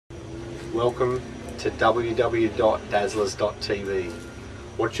Welcome to www.dazzlers.tv.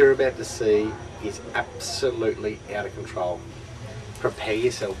 What you're about to see is absolutely out of control. Prepare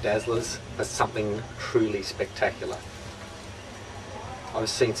yourself, Dazzlers, for something truly spectacular. I've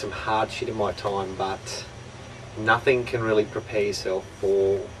seen some hard shit in my time, but nothing can really prepare yourself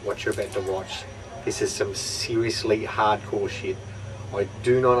for what you're about to watch. This is some seriously hardcore shit. I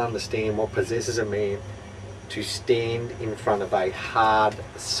do not understand what possesses a man to stand in front of a hard,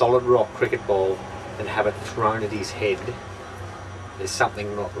 solid rock cricket ball and have it thrown at his head. There's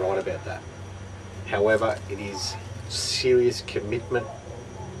something not right about that. However, it is serious commitment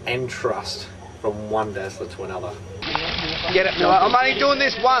and trust from one Dazzler to another. Get it, Miller. I'm only doing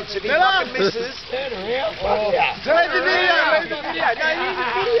this once. If he fucking misses... Turn around. Oh. Where's the video? Where's the video? No, use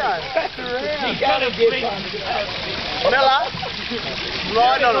the video. He's got to get one. Miller.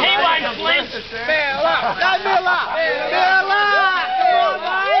 Right on him. He won't flinch. Miller. No, Miller. Miller. Miller.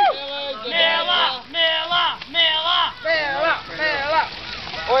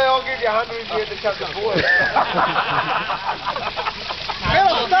 Well, I'll give you 100 if you have to chuck the boy.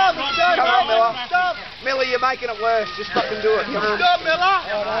 Miller, stop. Come on, Miller. Stop. Miller, you're making it worse. Just fucking do it. Come on. Stop, Miller.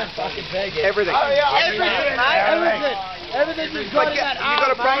 Oh, don't fucking beg it. Everything. Everything, mate. Everything. Everything you've got in that arm. You've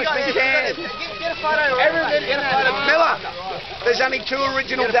got to promise me you can. Get a photo. Everything in that arm. Miller, there's only 2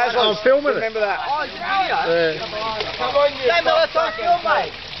 original Dazzlers. I'm filming it. Remember that. Oh, it's video. Come on, you. No, Miller, don't film,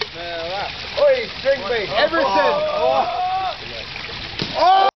 mate. Oi, drink me. Everything.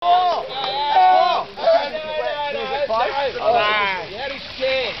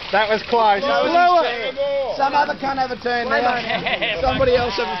 That was close. Some other cunt have a turn now. Somebody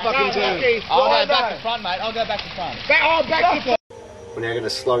else have a fucking turn. I'll go back to front, mate. I'll go back to front. Back to front. We're now going to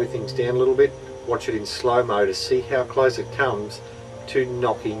slow things down a little bit. Watch it in slow-mo to see how close it comes to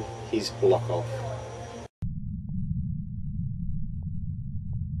knocking his block off.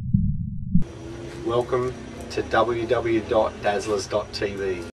 Welcome to www.dazzlers.tv.